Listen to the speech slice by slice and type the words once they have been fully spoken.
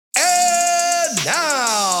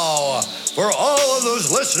Now, for all of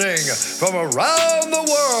those listening from around the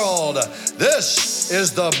world, this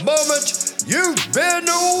is the moment you've been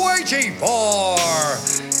waiting for.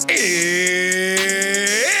 It's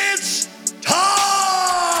time!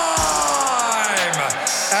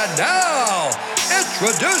 And now,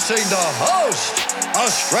 introducing the host, a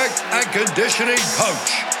strength and conditioning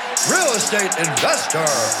coach, real estate investor,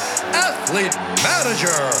 athlete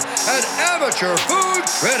manager, and amateur food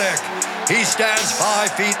critic. He stands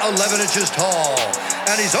 5 feet 11 inches tall,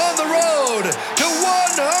 and he's on the road to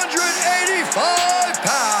 185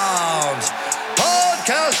 pounds.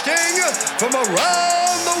 Podcasting from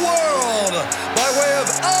around the world by way of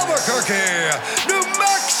Albuquerque, New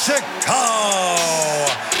Mexico.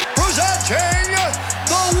 Presenting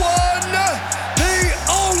the one, the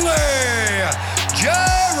only,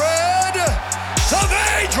 Jared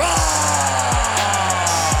Saavedra.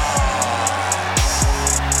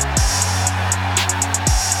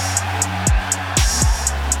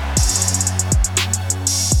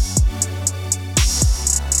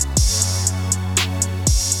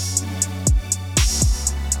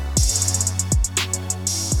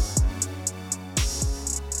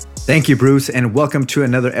 Thank you, Bruce, and welcome to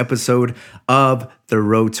another episode of the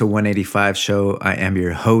Road to 185 show. I am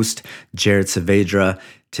your host, Jared Saavedra.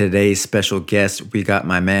 Today's special guest, we got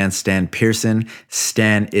my man, Stan Pearson.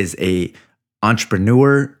 Stan is a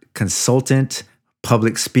entrepreneur, consultant,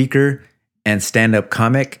 public speaker, and stand-up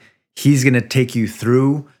comic. He's going to take you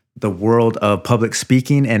through the world of public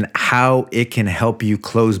speaking and how it can help you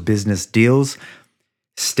close business deals.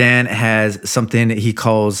 Stan has something he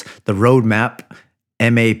calls the roadmap,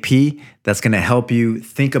 MAP, that's going to help you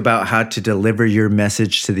think about how to deliver your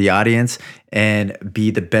message to the audience and be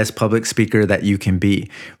the best public speaker that you can be.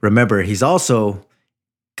 Remember, he's also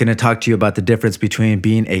going to talk to you about the difference between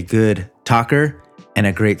being a good talker and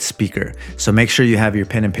a great speaker. So make sure you have your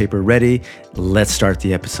pen and paper ready. Let's start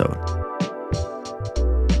the episode.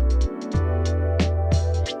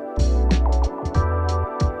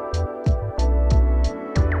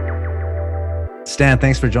 Stan,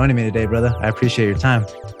 thanks for joining me today, brother. I appreciate your time.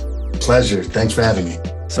 Pleasure. Thanks for having me.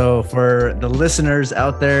 So for the listeners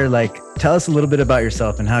out there, tell us a little bit about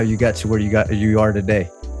yourself and how you got to where you are today.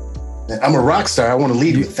 I'm a rock star. I want to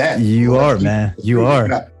lead with that. You are, man. You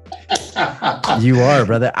are. You are,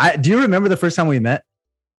 brother. Do you remember the first time we met?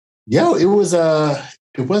 Yo, it was on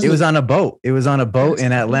a boat. It was on a boat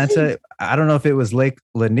in Atlanta. I don't know if it was Lake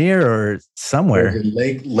Lanier or somewhere.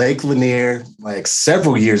 Lake Lanier, like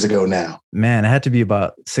several years ago now. Man, it had to be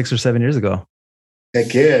about 6 or 7 years ago.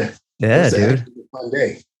 Heck yeah. Yeah, dude. A fun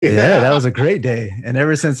day. Yeah, that was a great day. And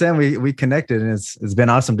ever since then, we connected, and it's been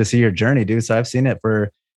awesome to see your journey, dude. So I've seen it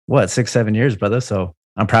for 6, 7 years, brother. So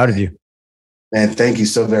I'm proud of you. Man, thank you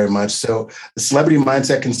so very much. So a celebrity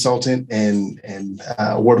mindset consultant and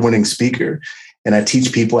award-winning speaker. And I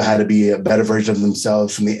teach people how to be a better version of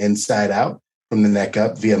themselves from the inside out, from the neck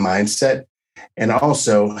up via mindset, and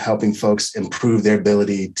also helping folks improve their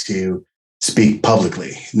ability to speak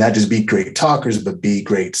publicly, not just be great talkers, but be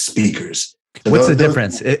great speakers. So what's the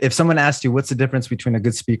difference? If someone asked you, what's the difference between a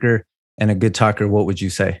good speaker and a good talker, what would you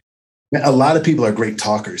say? A lot of people are great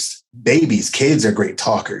talkers. Babies, kids are great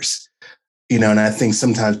talkers. And I think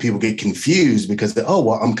sometimes people get confused because,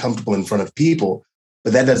 I'm comfortable in front of people.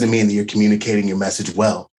 But that doesn't mean that you're communicating your message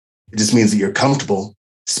well. It just means that you're comfortable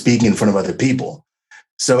speaking in front of other people.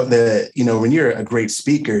 So when you're a great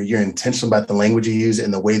speaker, you're intentional about the language you use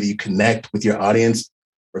and the way that you connect with your audience,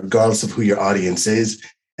 regardless of who your audience is.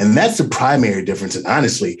 And that's the primary difference. And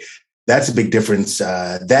honestly, that's a big difference.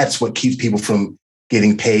 That's what keeps people from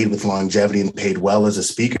getting paid with longevity and paid well as a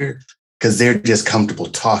speaker, because they're just comfortable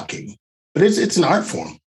talking. But it's an art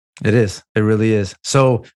form. It is. It really is.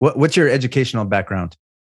 So what's your educational background?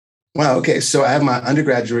 Wow. Okay. So I have my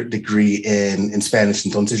undergraduate degree in Spanish.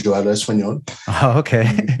 Entonces yo hablo español. Oh, okay.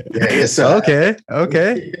 Yeah, so okay.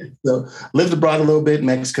 So lived abroad a little bit,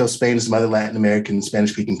 Mexico, Spain, some other Latin American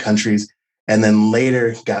Spanish-speaking countries. And then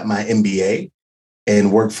later got my MBA and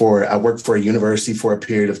I worked for a university for a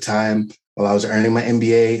period of time while I was earning my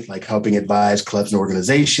MBA, like helping advise clubs and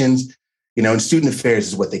organizations. And student affairs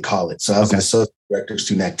is what they call it. So I was an associate director of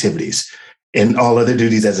student activities and all other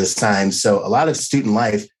duties as assigned. So a lot of student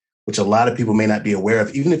life, which a lot of people may not be aware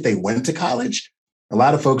of, even if they went to college, a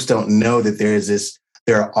lot of folks don't know that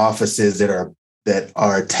there are offices that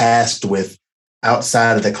are tasked with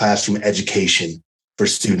outside of the classroom education for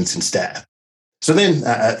students and staff. So then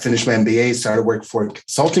I finished my MBA, started working for a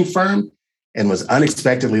consulting firm, and was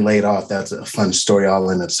unexpectedly laid off. That's a fun story all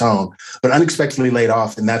in its own, but unexpectedly laid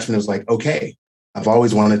off. And that's when it was like, okay, I've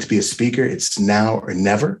always wanted to be a speaker. It's now or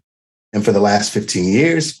never. And for the last 15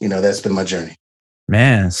 years, that's been my journey.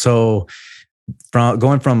 Man, so from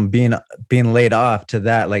going from being laid off to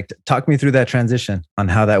that, like talk me through that transition on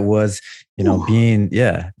how that was, Ooh.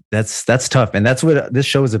 that's tough. And that's what this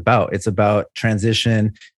show is about. It's about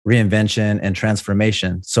transition, reinvention, and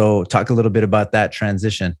transformation. So talk a little bit about that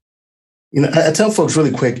transition. I tell folks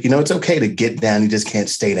really quick, it's okay to get down. You just can't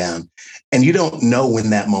stay down. And you don't know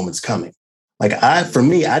when that moment's coming. For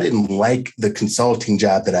me, I didn't like the consulting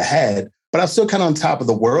job that I had, but I was still kind of on top of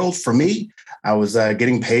the world. For me, I was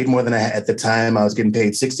getting paid more than I had at the time. I was getting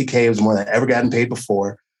paid $60K. It was more than I ever gotten paid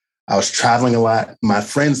before. I was traveling a lot. My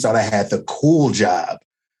friends thought I had the cool job,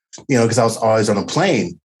 because I was always on a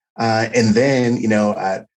plane. And then,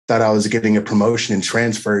 I thought I was getting a promotion and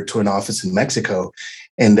transferred to an office in Mexico.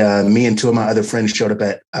 And me and two of my other friends showed up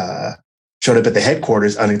at the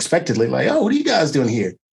headquarters unexpectedly, like, oh, what are you guys doing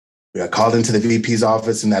here? We got called into the VP's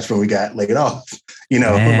office, and that's when we got laid off.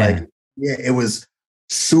 Man. Yeah, it was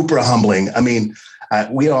super humbling. I mean,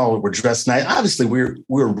 we all were dressed nice. Obviously, we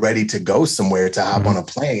were ready to go somewhere to hop on a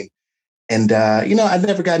plane. And, I'd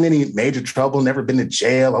never gotten any major trouble, never been to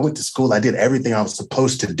jail. I went to school. I did everything I was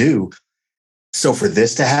supposed to do. So for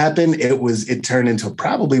this to happen, it turned into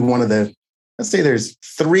probably one of let's say there's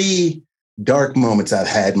 3 dark moments I've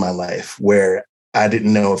had in my life where I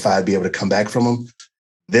didn't know if I'd be able to come back from them.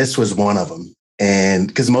 This was one of them. And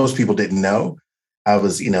because most people didn't know, I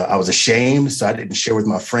was ashamed. So I didn't share with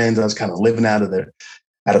my friends. I was kind of living out of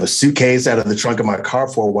a suitcase, out of the trunk of my car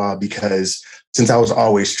for a while, because since I was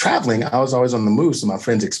always traveling, I was always on the move. So my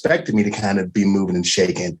friends expected me to kind of be moving and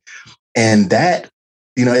shaking. And that,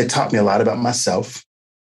 it taught me a lot about myself.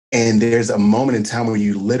 And there's a moment in time where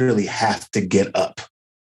you literally have to get up.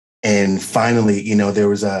 And finally,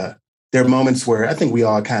 there are moments where I think we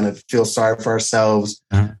all kind of feel sorry for ourselves.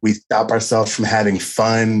 Uh-huh. We stop ourselves from having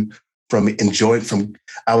fun, from enjoying,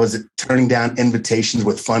 I was turning down invitations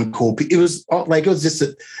with fun, cool people. It was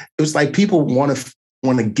like people want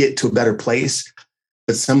to get to a better place,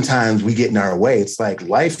 but sometimes we get in our way. It's like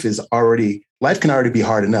life can already be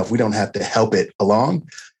hard enough. We don't have to help it along.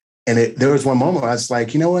 And there was one moment where I was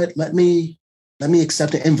like, you know what, let me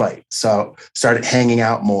accept an invite. So started hanging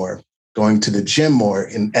out more, going to the gym more.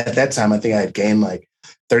 And at that time, I think I had gained like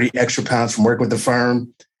 30 extra pounds from working with the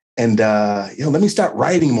firm. And, let me start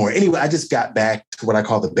writing more. Anyway, I just got back to what I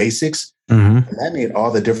call the basics. And that made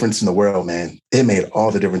all the difference in the world, man. It made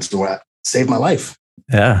all the difference in the world. It saved my life.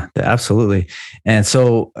 Yeah, absolutely. And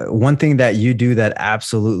so one thing that you do that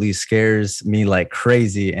absolutely scares me like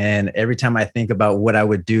crazy. And every time I think about what I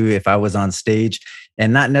would do if I was on stage,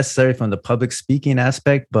 and not necessarily from the public speaking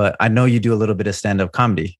aspect, but I know you do a little bit of stand-up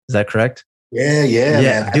comedy. Is that correct? Yeah,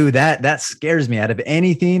 man. Dude, that scares me. Out of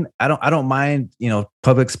anything, I don't mind,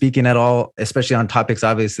 public speaking at all, especially on topics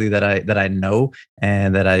obviously that I know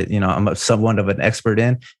and that I'm somewhat of an expert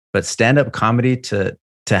in. But stand-up comedy,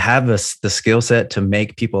 to have the skill set to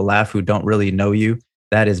make people laugh who don't really know you,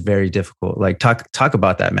 that is very difficult. Like talk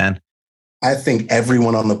about that, man. I think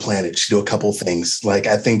everyone on the planet should do a couple of things. Like,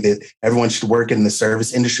 I think that everyone should work in the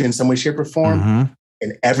service industry in some way, shape, or form.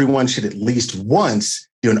 And everyone should at least once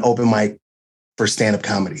do an open mic for stand-up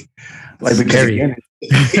comedy. Like, because again,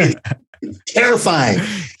 it's terrifying.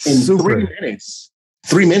 In Super.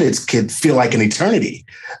 3 minutes could feel like an eternity.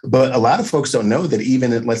 But a lot of folks don't know that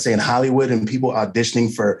even let's say in Hollywood and people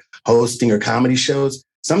auditioning for hosting or comedy shows,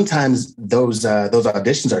 sometimes those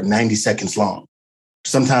auditions are 90 seconds long.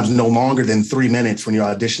 Sometimes no longer than 3 minutes when you're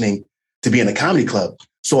auditioning to be in a comedy club.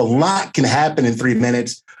 So a lot can happen in 3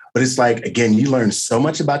 minutes, but it's like, again, you learn so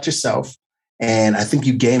much about yourself. And I think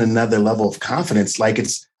you gain another level of confidence. I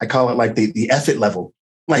call it like the effort level.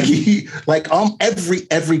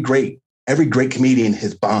 Every great comedian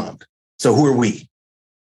has bombed. So who are we?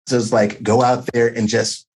 So it's like, go out there and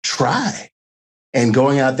just try, and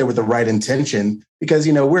going out there with the right intention, because,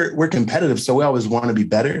 we're competitive. So we always want to be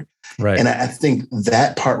better. Right. And I think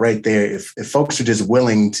that part right there, if folks are just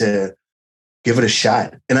willing to give it a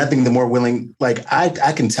shot, and I think the more willing,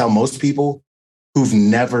 I can tell most people who've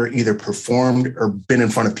never either performed or been in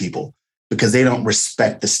front of people because they don't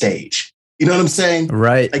respect the stage. You know what I'm saying?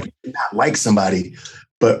 Right. Like, not like somebody,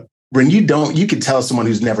 but when you don't, you can tell someone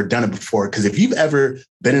who's never done it before. Because if you've ever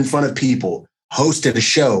been in front of people, hosted a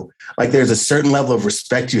show, like, there's a certain level of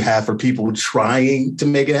respect you have for people trying to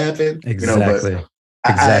make it happen. Exactly.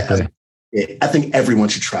 I think everyone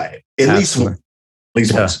should try it. At least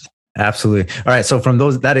once. Absolutely. All right. So from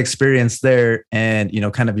that experience there, and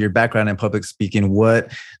kind of your background in public speaking,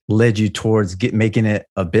 what led you towards making it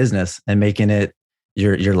a business and making it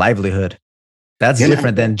your livelihood? That's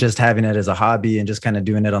different than just having it as a hobby and just kind of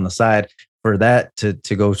doing it on the side. For that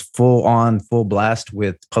to go full blast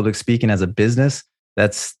with public speaking as a business,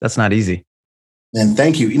 that's not easy. And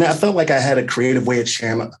thank you. You know, I felt like I had a creative way of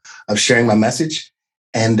sharing my message.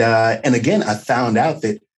 And again, I found out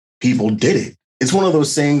that people did it. It's one of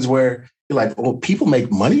those things where you're like, well, people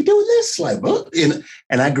make money doing this? Like, what?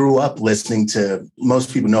 And I grew up listening to,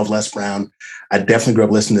 most people know of Les Brown. I definitely grew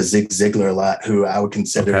up listening to Zig Ziglar a lot, who I would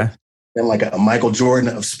consider like a Michael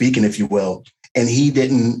Jordan of speaking, if you will. And he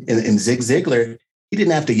didn't, in Zig Ziglar, he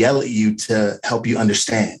didn't have to yell at you to help you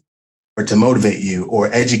understand or to motivate you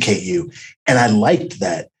or educate you. And I liked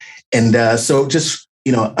that. And so just,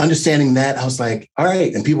 understanding that, I was like, all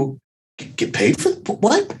right. And people get paid for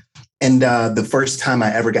what? And the first time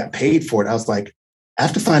I ever got paid for it, I was like, I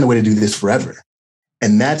have to find a way to do this forever.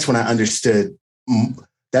 And that's when I understood.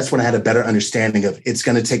 That's when I had a better understanding of it's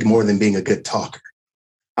going to take more than being a good talker.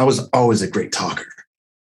 I was always a great talker.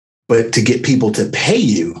 But to get people to pay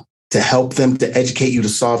you, to help them, to educate you, to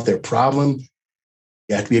solve their problem,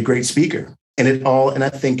 you have to be a great speaker. And I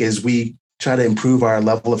think as we try to improve our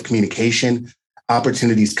level of communication,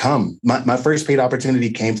 opportunities come. My first paid opportunity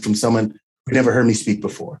came from someone who never heard me speak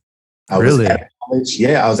before. I was at college.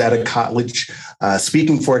 Yeah, I was at a college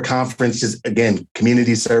speaking for a conference, just again,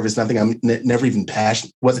 community service, nothing I'm never even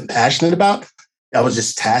wasn't passionate about. I was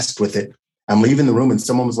just tasked with it. I'm leaving the room and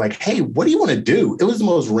someone was like, hey, what do you want to do? It was the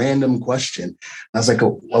most random question. And I was like,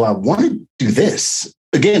 oh, well, I want to do this.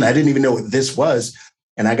 Again, I didn't even know what this was.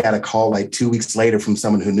 And I got a call like 2 weeks later from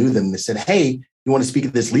someone who knew them. They said, hey, you want to speak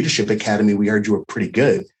at this leadership academy? We heard you were pretty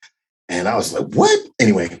good. And I was like, what?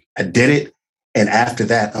 Anyway, I did it. And after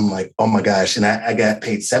that, I'm like, oh my gosh. And I got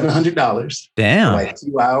paid $700. Damn. For like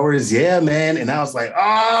 2 hours. Yeah, man. And I was like,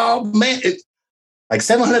 oh man, it's like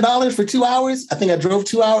 $700 for 2 hours. I think I drove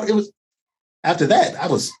 2 hours. It was after that, I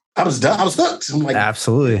was done. I was hooked. I'm like,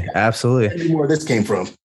 absolutely. Where more this came from.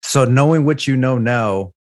 So knowing what you know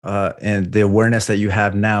now, and the awareness that you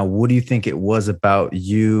have now, what do you think it was about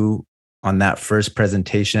you on that first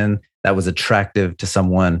presentation that was attractive to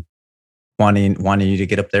someone wanting you to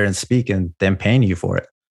get up there and speak and then paying you for it?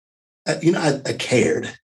 I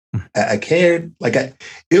cared. I cared.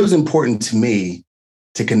 It was important to me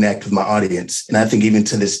to connect with my audience. And I think even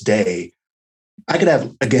to this day, I could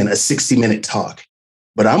have, again, a 60-minute talk,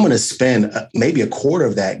 but I'm going to spend maybe a quarter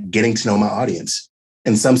of that getting to know my audience.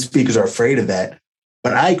 And some speakers are afraid of that.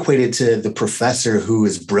 But I equate it to the professor who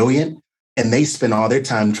is brilliant and they spend all their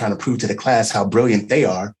time trying to prove to the class how brilliant they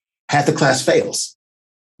are. Half the class fails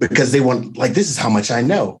because they want, like, this is how much I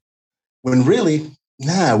know. When really,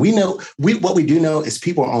 we know, what we do know is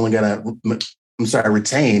people are only going to,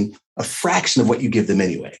 retain a fraction of what you give them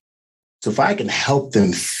anyway. So if I can help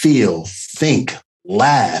them feel, think,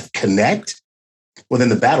 laugh, connect, well, then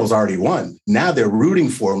the battle's already won. Now they're rooting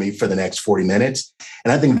for me for the next 40 minutes.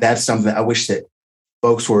 And I think that's something that I wish that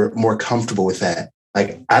folks were more comfortable with that.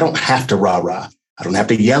 Like, I don't have to rah-rah. I don't have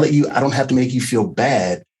to yell at you. I don't have to make you feel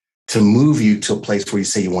bad to move you to a place where you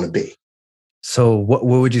say you want to be. So what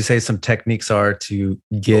would you say some techniques are to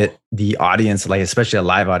get the audience, like especially a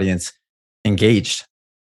live audience, engaged?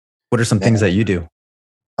 What are some things that you do?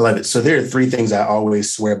 I love it. So there are 3 things I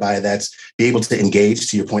always swear by. That's be able to engage,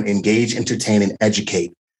 to your point, engage, entertain, and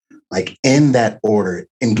educate. Like in that order,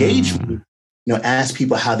 engage, ask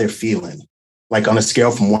people how they're feeling. Like on a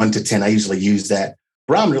scale from 1 to 10, I usually use that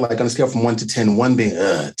barometer, like on a scale from 1 to 10, 1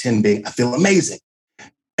 being 10 being I feel amazing.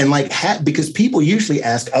 And like, because people usually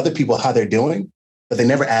ask other people how they're doing, but they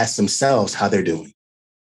never ask themselves how they're doing.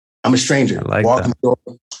 I'm a stranger. I walking the door.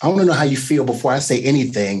 I want to know how you feel before I say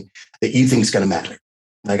anything that you think is going to matter.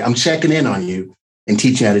 Like, I'm checking in on you and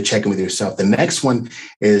teaching you how to check in with yourself. The next one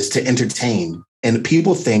is to entertain. And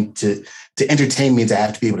people think to entertain means I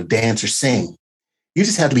have to be able to dance or sing. You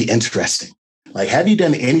just have to be interesting. Like, have you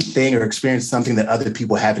done anything or experienced something that other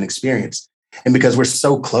people haven't experienced? And because we're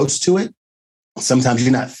so close to it, sometimes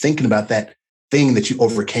you're not thinking about that thing that you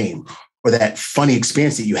overcame or that funny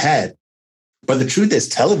experience that you had. But the truth is,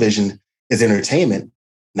 television is entertainment.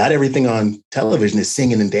 Not everything on television is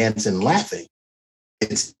singing and dancing and laughing.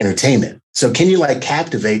 It's entertainment. So can you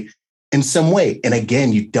captivate in some way? And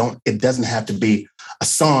again, it doesn't have to be a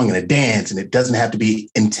song and a dance, and it doesn't have to be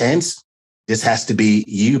intense. This has to be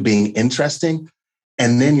you being interesting.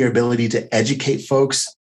 And then your ability to educate folks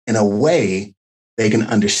in a way they can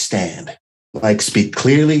understand. Like, speak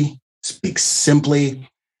clearly, speak simply,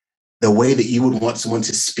 the way that you would want someone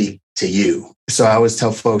to speak to you. So I always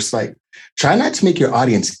tell folks, try not to make your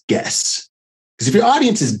audience guess. Because if your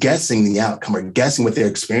audience is guessing the outcome or guessing what their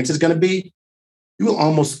experience is going to be, you will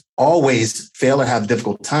almost always fail or have a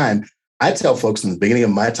difficult time. I tell folks in the beginning of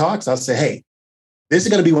my talks, I'll say, hey, this is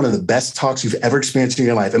going to be one of the best talks you've ever experienced in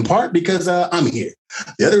your life, in part because I'm here.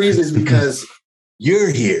 The other reason is because you're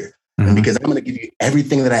here. And because I'm going to give you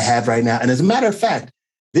everything that I have right now. And as a matter of fact,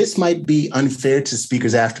 this might be unfair to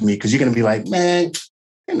speakers after me because you're going to be like, man,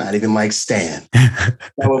 you're not even like Stan.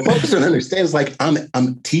 Now, what folks don't understand is like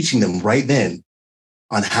I'm teaching them right then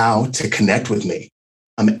on how to connect with me.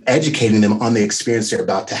 I'm educating them on the experience they're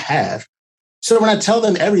about to have. So when I tell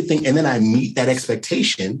them everything and then I meet that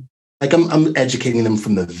expectation, like I'm educating them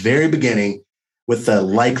from the very beginning with the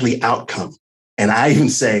likely outcome. And I'll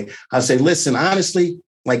say, listen, honestly,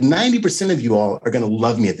 like 90% of you all are going to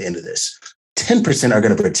love me at the end of this. 10% are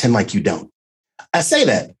going to pretend like you don't. I say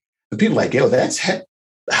that, and people are like, yo,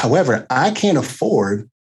 however, I can't afford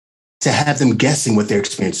to have them guessing what their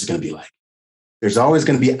experience is going to be like. There's always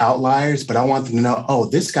going to be outliers, but I want them to know, oh,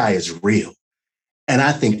 this guy is real. And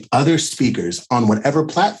I think other speakers on whatever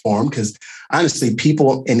platform, because honestly,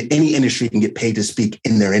 people in any industry can get paid to speak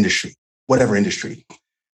in their industry, whatever industry,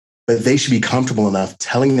 but they should be comfortable enough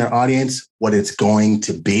telling their audience what it's going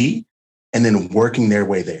to be and then working their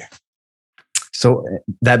way there. So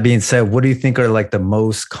that being said, what do you think are like the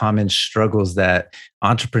most common struggles that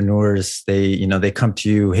entrepreneurs, they come to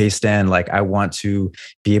you, hey, Stan, like I want to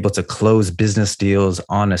be able to close business deals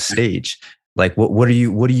on a stage. Like what do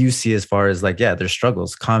you see as far as like, yeah, there's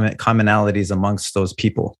struggles, commonalities amongst those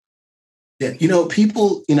people? Yeah,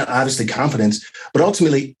 people, obviously confidence, but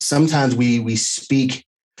ultimately sometimes we speak,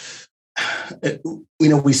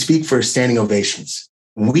 we speak for standing ovations.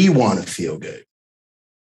 We want to feel good.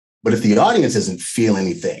 But if the audience doesn't feel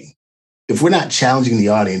anything, if we're not challenging the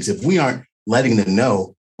audience, if we aren't letting them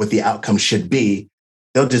know what the outcome should be,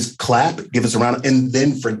 they'll just clap, give us a round, and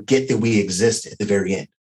then forget that we exist at the very end.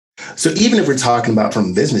 So even if we're talking about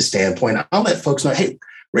from a business standpoint, I'll let folks know, hey,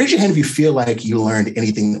 raise your hand if you feel like you learned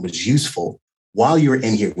anything that was useful while you were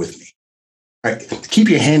in here with me. All right? Keep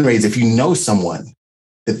your hand raised if you know someone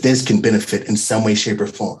that this can benefit in some way, shape, or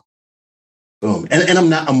form. Boom. And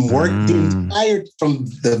I'm working the entire, from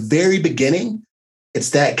the very beginning.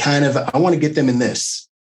 It's that kind of, I want to get them in this.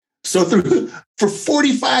 So for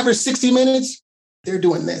 45 or 60 minutes, they're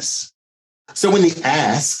doing this. So when the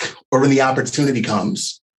ask or when the opportunity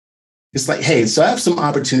comes, it's like, hey, so I have some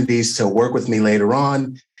opportunities to work with me later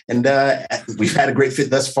on. And we've had a great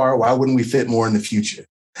fit thus far. Why wouldn't we fit more in the future?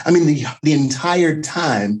 I mean, the entire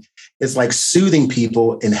time is like soothing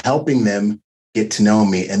people and helping them get to know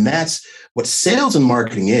me. And that's what sales and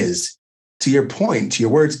marketing is. To your point, to your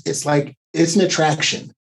words, it's like, it's an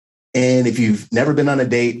attraction. And if you've never been on a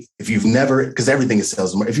date, because everything is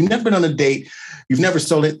sales and marketing, if you've never been on a date, you've never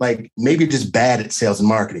sold it, like maybe you're just bad at sales and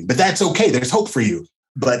marketing, but that's okay. There's hope for you.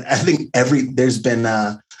 But I think there's been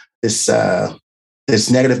this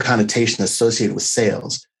negative connotation associated with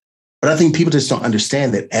sales. But I think people just don't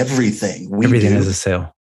understand that everything is a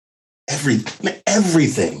sale.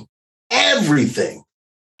 Everything.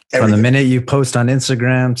 From the minute you post on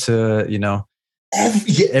Instagram to,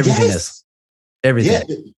 everything is. Everything.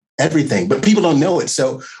 Yeah, everything. But people don't know it.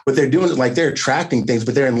 So what they're doing is like they're attracting things,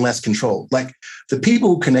 but they're in less control. Like the people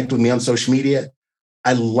who connect with me on social media,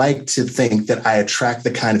 I like to think that I attract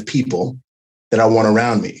the kind of people that I want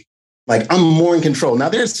around me. Like I'm more in control. Now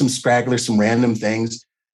there's some stragglers, some random things,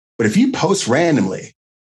 but if you post randomly,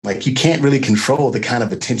 like you can't really control the kind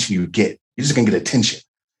of attention you get. You're just gonna get attention.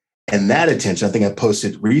 And that attention, I think I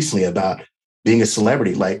posted recently about being a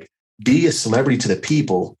celebrity, like be a celebrity to the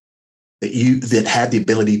people that have the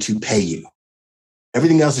ability to pay you.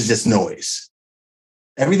 Everything else is just noise.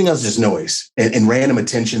 And random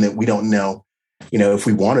attention that we don't know, if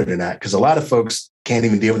we want it or not. Because a lot of folks can't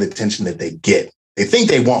even deal with the attention that they get. They think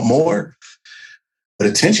they want more, but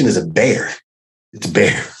attention is a bear. It's a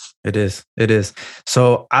bear. It is.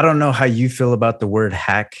 So I don't know how you feel about the word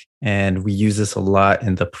hack. And we use this a lot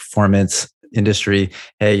in the performance industry.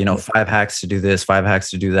 Hey, 5 hacks to do this, 5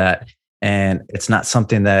 hacks to do that. And it's not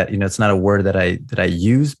something that, it's not a word that I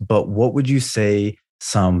use, but what would you say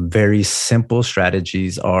some very simple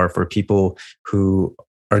strategies are for people who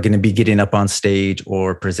are going to be getting up on stage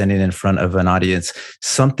or presenting in front of an audience?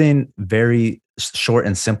 Something very short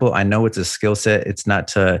and simple. I know it's a skill set. It's not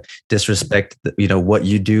to disrespect, what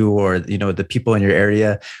you do or, the people in your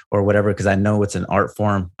area or whatever, because I know it's an art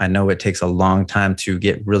form. I know it takes a long time to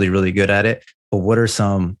get really, really good at it. But what are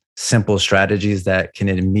some simple strategies that can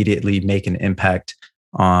immediately make an impact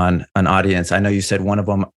on an audience? I know you said one of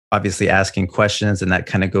them, obviously asking questions, and that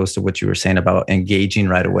kind of goes to what you were saying about engaging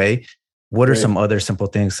right away. What are some other simple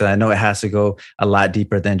things? So I know it has to go a lot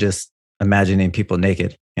deeper than just imagining people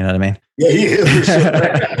naked. You know what I mean? Yeah,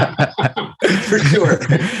 for sure.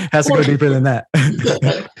 Has to go deeper than that.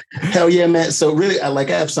 Hell yeah, man. So really, I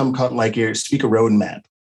have something called like your speaker roadmap.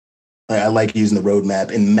 I like using the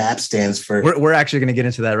roadmap, and MAP stands for. We're actually going to get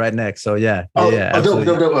into that right next. So yeah.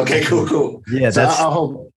 Dope. Okay, cool. Yeah,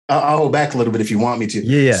 so I'll hold back a little bit if you want me to.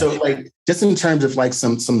 Yeah. So like just in terms of like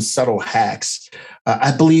some subtle hacks,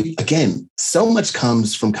 I believe again, so much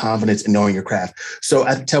comes from confidence and knowing your craft. So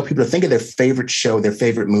I tell people to think of their favorite show, their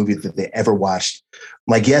favorite movie that they ever watched.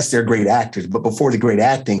 Like yes, they're great actors, but before the great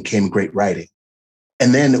acting came great writing.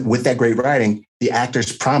 And then with that great writing, the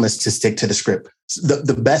actors promised to stick to the script.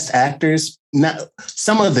 The best actors, not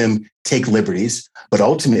some of them take liberties, but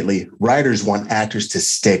ultimately writers want actors to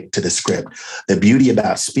stick to the script. The beauty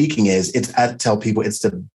about speaking is I tell people it's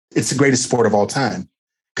the greatest sport of all time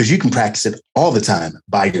because you can practice it all the time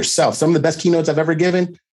by yourself. Some of the best keynotes I've ever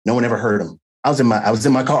given, no one ever heard them. I was in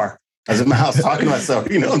my car. I was in my house talking to myself.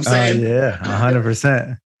 You know what I'm saying? Yeah,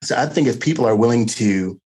 100%. So I think if people are willing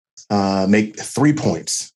to make 3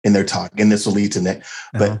 points in their talk, and this will lead to that,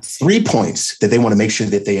 but 3 points that they want to make sure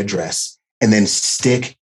that they address and then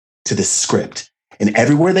stick to the script. And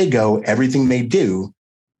everywhere they go, everything they do,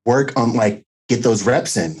 work on like get those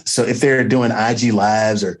reps in. So if they're doing IG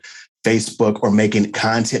lives or Facebook or making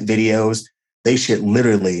content videos, they should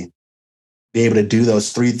literally be able to do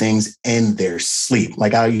those 3 things in their sleep.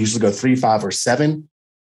 Like I usually go 3, 5, or 7,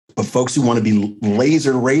 but folks who want to be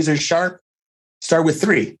razor sharp, start with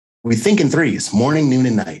 3. We think in 3s: morning, noon,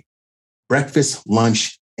 and night, breakfast,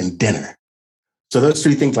 lunch, and dinner. So those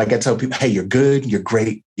 3 things, like I tell people, hey, you're good, you're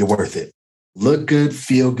great, you're worth it. Look good,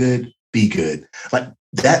 feel good, be good. Like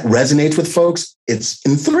that resonates with folks. It's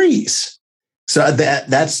in 3s. So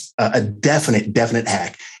that's a definite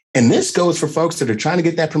hack. And this goes for folks that are trying to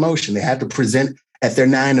get that promotion. They have to present at their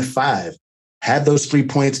 9 to 5, have those 3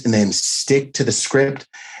 points, and then stick to the script,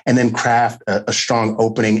 and then craft a strong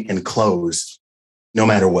opening and close. No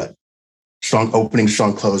matter what. Strong opening,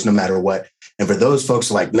 strong close, no matter what. And for those folks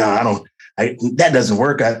who are like, no, that doesn't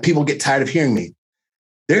work. People get tired of hearing me.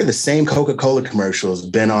 They're the same Coca-Cola commercials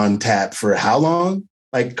been on tap for how long?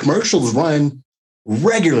 Like commercials run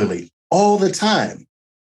regularly all the time.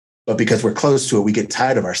 But because we're close to it, we get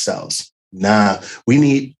tired of ourselves. We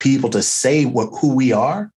need people to say who we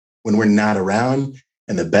are when we're not around.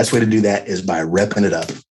 And the best way to do that is by repping it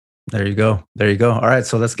up. There you go. All right.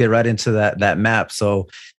 So let's get right into that map. So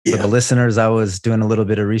for the listeners, I was doing a little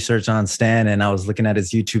bit of research on Stan, and I was looking at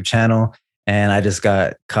his YouTube channel, and I just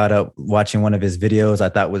got caught up watching one of his videos. I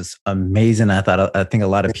thought was amazing. I think a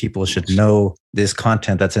lot of people should know this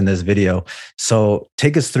content that's in this video. So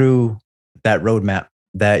take us through that roadmap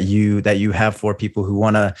that you have for people who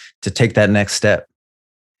want to take that next step.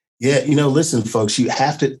 Yeah. Listen, folks, you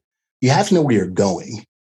have to know where you're going.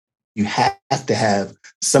 You have to have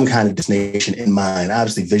some kind of destination in mind.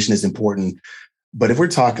 Obviously, vision is important. But if we're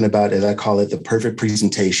talking about, as I call it, the perfect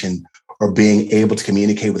presentation, or being able to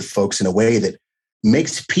communicate with folks in a way that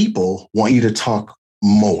makes people want you to talk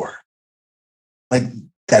more, like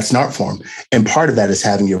that's an art form. And part of that is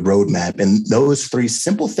having your roadmap. And those 3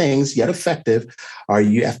 simple things, yet effective, are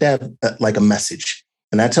you have to have like a message.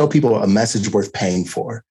 And I tell people a message worth paying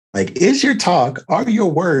for. Like, is your talk, are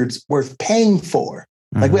your words worth paying for?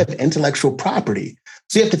 Like we have intellectual property.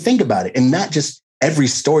 So you have to think about it, and not just every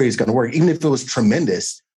story is going to work. Even if it was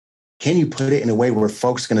tremendous, can you put it in a way where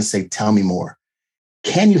folks are going to say, tell me more?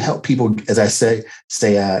 Can you help people, as I say,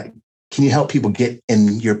 can you help people get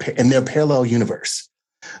in their parallel universe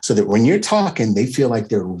so that when you're talking, they feel like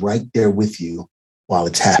they're right there with you while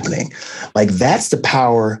it's happening? Like that's the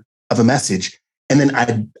power of a message. And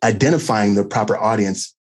then identifying the proper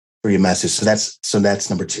audience for your message. So that's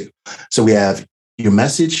number 2. So we have your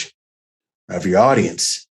message of your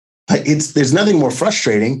audience. There's nothing more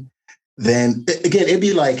frustrating than, again, it'd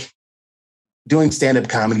be like doing stand-up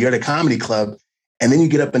comedy. You're at a comedy club and then you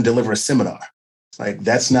get up and deliver a seminar. Like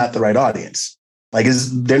that's not the right audience. Like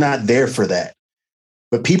they're not there for that.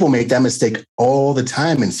 But people make that mistake all the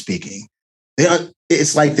time in speaking.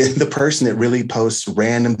 It's like the person that really posts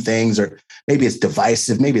random things, or maybe it's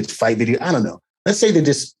divisive, maybe it's fight video. I don't know. Let's say they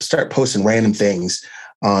just start posting random things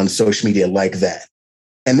on social media like that.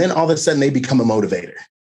 And then all of a sudden they become a motivator.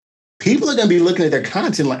 People are going to be looking at their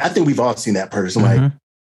content. Like, I think we've all seen that person. Like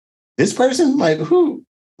this person, who,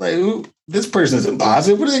 this person isn't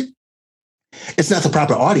positive. What are they? It's not the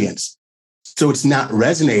proper audience. So it's not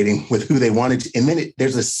resonating with who they wanted to. And then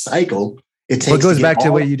there's a cycle. It goes back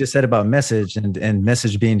to what you just said about message and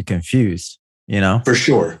message being confused, For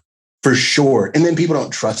sure. And then people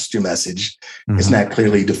don't trust your message. It's not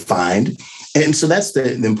clearly defined. And so that's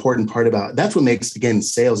the important part that's what makes, again,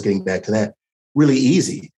 sales, getting back to that, really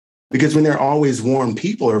easy. Because when they're always warm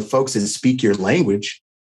people or folks that speak your language,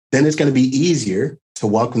 then it's going to be easier to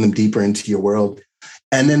welcome them deeper into your world.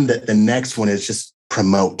 And then the next one is just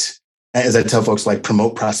promote. as I tell folks, like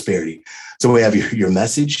promote prosperity. So we have your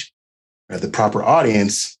message, the proper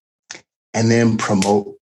audience, and then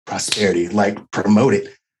promote prosperity, like promote it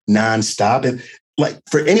nonstop. And like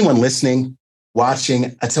for anyone listening,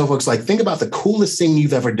 watching, I tell folks, like, think about the coolest thing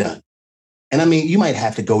you've ever done. And I mean, you might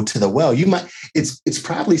have to go to the well. It's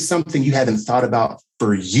probably something you haven't thought about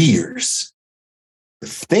for years. But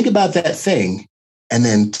think about that thing and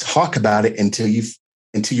then talk about it until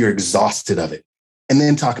you're exhausted of it. And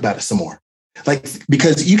then talk about it some more. Like,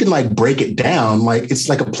 because you can like break it down, like it's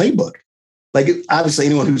like a playbook. Like obviously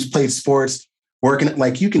anyone who's played sports, working,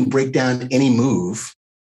 like you can break down any move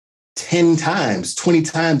 10 times, 20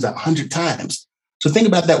 times, 100 times. So think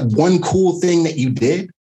about that one cool thing that you did.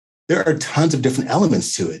 There are tons of different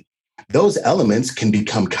elements to it. Those elements can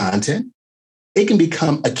become content. It can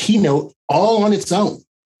become a keynote all on its own.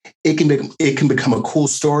 It can become a cool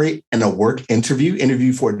story and a work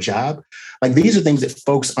interview for a job. Like these are things that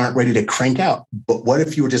folks aren't ready to crank out. But what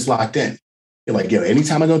if you were just locked in? You're like, yo,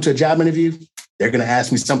 anytime I go to a job interview, they're going to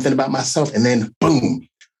ask me something about myself. And then boom,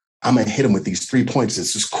 I'm going to hit them with these 3 points.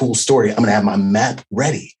 It's this cool story. I'm going to have my map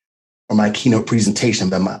ready or my keynote presentation,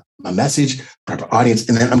 but my message, proper audience,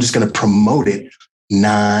 and then I'm just going to promote it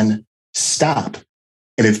non-stop.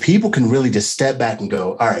 And if people can really just step back and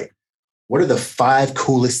go, all right, what are the 5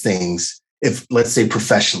 coolest things, if let's say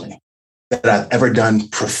professionally, that I've ever done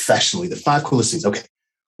professionally, the 5 coolest things. Okay.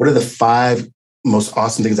 What are the 5 most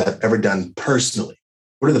awesome things I've ever done personally?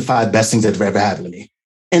 What are the 5 best things that have ever happened to me?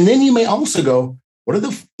 And then you may also go, what are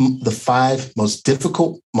the 5 most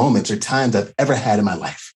difficult moments or times I've ever had in my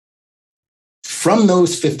life? From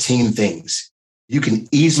those 15 things, you can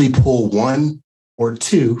easily pull 1 or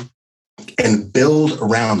 2 and build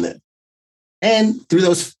around them. And through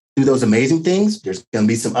those amazing things, there's going to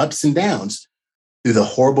be some ups and downs. Through the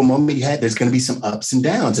horrible moment you had, there's going to be some ups and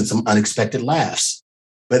downs and some unexpected laughs.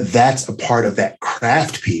 But that's a part of that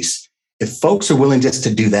craft piece. If folks are willing just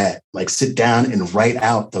to do that, like sit down and write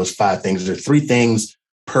out those 5 things or 3 things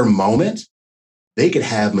per moment, they could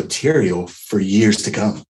have material for years to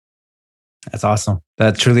come. That's awesome.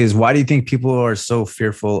 That truly is. Why do you think people are so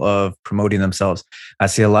fearful of promoting themselves? I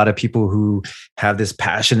see a lot of people who have this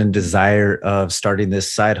passion and desire of starting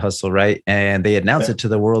this side hustle, right? And they announce it to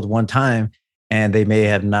the world one time, and they may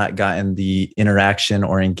have not gotten the interaction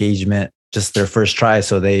or engagement just their first try.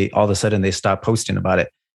 So they all of a sudden they stop posting about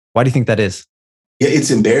it. Why do you think that is? Yeah, it's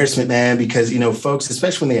embarrassment, man, because, folks,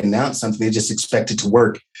 especially when they announce something, they just expect it to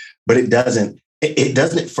work, but it doesn't. It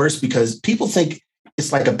doesn't at first because people think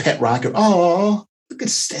it's like a pet rocket. Oh, look at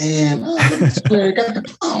Stan. Oh, look at Stan. Got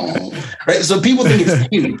the right. So people think it's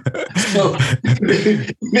cute. So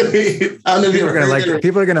I don't know people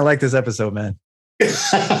are gonna like this episode, man.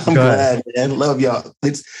 I'm glad, man. Love y'all.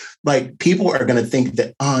 It's like people are gonna think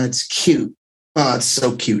that, oh, it's cute. Oh, it's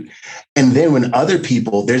so cute. And then when other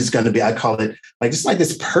people, there's going to be, I call it like, just like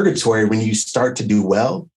this purgatory when you start to do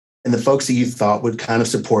well. And the folks that you thought would kind of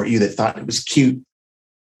support you, that thought it was cute,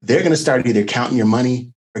 they're going to start either counting your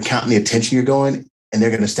money or counting the attention you're going, and they're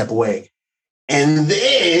going to step away. And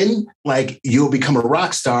then like you'll become a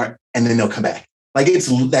rock star and then they'll come back. Like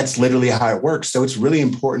that's literally how it works. So it's really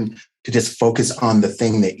important to just focus on the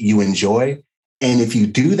thing that you enjoy. And if you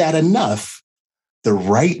do that enough, the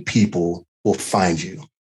right people will find you.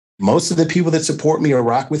 Most of the people that support me or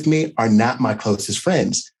rock with me are not my closest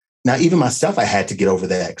friends. Now, even myself, I had to get over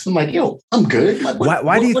that because I'm like, yo, I'm good. Like,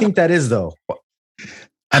 why do you think that is, though?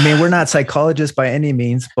 I mean, we're not psychologists by any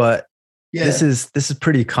means, but this is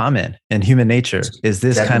pretty common in human nature. Is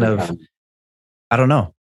this kind of common. I don't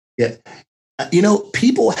know. Yeah.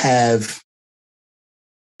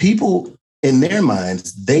 People in their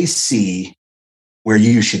minds, they see where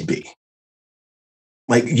you should be.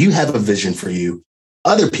 Like you have a vision for you.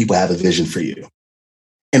 Other people have a vision for you.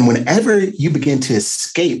 And whenever you begin to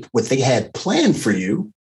escape what they had planned for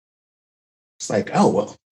you, it's like, oh,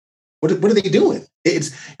 well, what are they doing?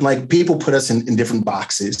 It's like people put us in different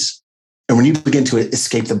boxes. And when you begin to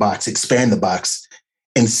escape the box, expand the box,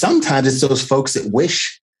 and sometimes it's those folks that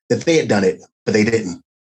wish that they had done it, but they didn't.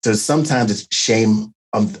 So sometimes it's shame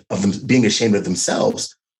of them being ashamed of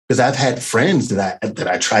themselves. Because I've had friends that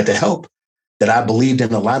I tried to help, that I believed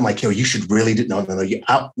in a lot. I'm like, yo, you should really do. No.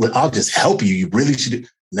 I'll just help you. You really should.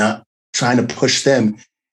 Not trying to push them.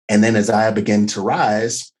 And then as I began to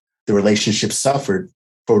rise, the relationship suffered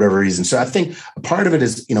for whatever reason. So I think a part of it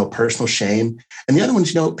is, personal shame. And the other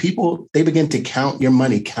one's, people, they begin to count your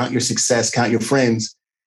money, count your success, count your friends.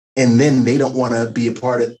 And then they don't want to be a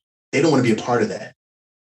part of, they don't want to be a part of that.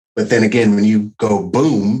 But then again, when you go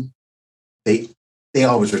boom, they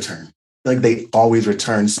always return. Like they always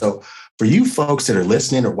return. So for you folks that are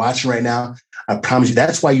listening or watching right now, I promise you,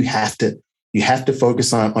 that's why you have to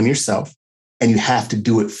focus on yourself, and you have to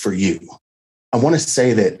do it for you. I want to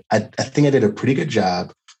say that I think I did a pretty good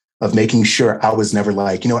job of making sure I was never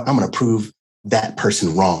like, you know what, I'm going to prove that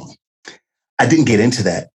person wrong. I didn't get into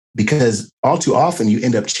that because all too often you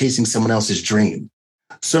end up chasing someone else's dream.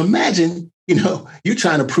 So imagine, you're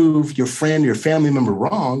trying to prove your friend, your family member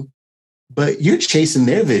wrong, but you're chasing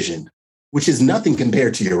their vision, which is nothing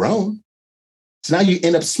compared to your own. So now you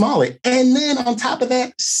end up smaller. And then on top of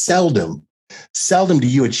that, seldom do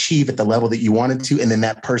you achieve at the level that you wanted to. And then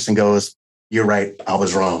that person goes, you're right, I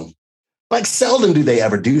was wrong. Like seldom do they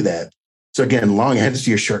ever do that. So again, long answer to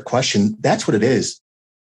your short question, that's what it is.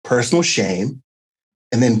 Personal shame.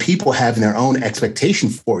 And then people having their own expectation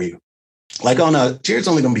for you. Like, oh no, Jared's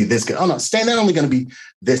only going to be this good. Oh no, Stan, they're only going to be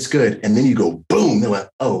this good. And then you go, boom, they're like,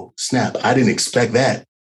 oh, snap, I didn't expect that.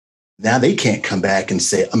 Now they can't come back and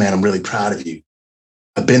say, oh man, I'm really proud of you.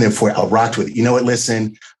 I've been there for it. I rocked with it. You know what?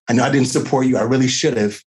 Listen, I know I didn't support you. I really should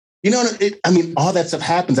have. All that stuff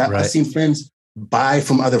happens. I've seen friends buy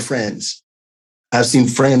from other friends. I've seen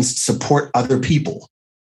friends support other people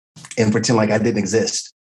and pretend like I didn't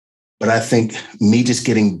exist. But I think me just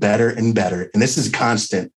getting better and better, and this is a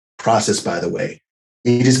constant process, by the way,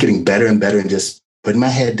 me just getting better and better and just putting my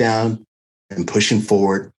head down and pushing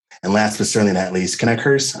forward. And last but certainly not least, can I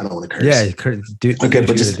curse? I don't want to curse. Yeah, okay,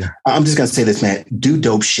 but I'm just going to say this, man. Do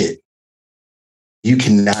dope shit. You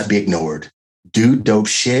cannot be ignored. Do dope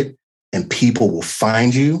shit and people will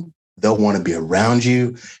find you. They'll want to be around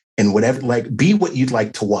you and whatever, like be what you'd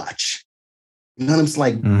like to watch. You know what I'm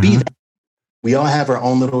saying? Like be that. We all have our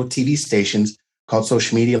own little TV stations called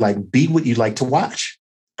social media. Like be what you'd like to watch.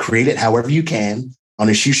 Create it however you can on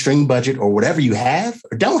a shoestring budget or whatever you have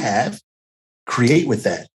or don't have. Create with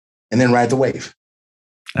that and then ride the wave.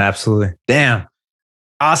 Absolutely. Damn.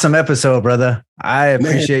 Awesome episode, brother. I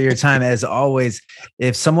appreciate your time as always.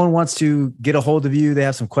 If someone wants to get a hold of you, they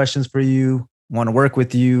have some questions for you, want to work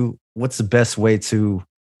with you, what's the best way for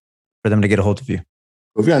them to get a hold of you?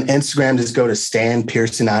 If you're on Instagram, just go to Stan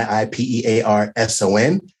Pearson,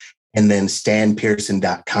 IIPEARSON, and then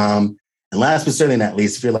stanpearson.com. And last but certainly not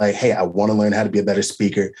least, if you're like, hey, I want to learn how to be a better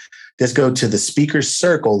speaker, just go to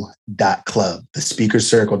thespeakercircle.club,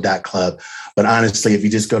 thespeakercircle.club. But honestly, if you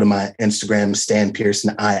just go to my Instagram, Stan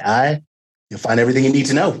Pearson II, you'll find everything you need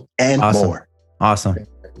to know and more. Awesome.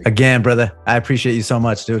 Again, brother, I appreciate you so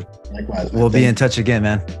much, dude. Likewise. We'll be in touch again,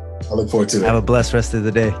 man. I look forward to it. Have a blessed rest of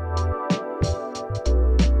the day.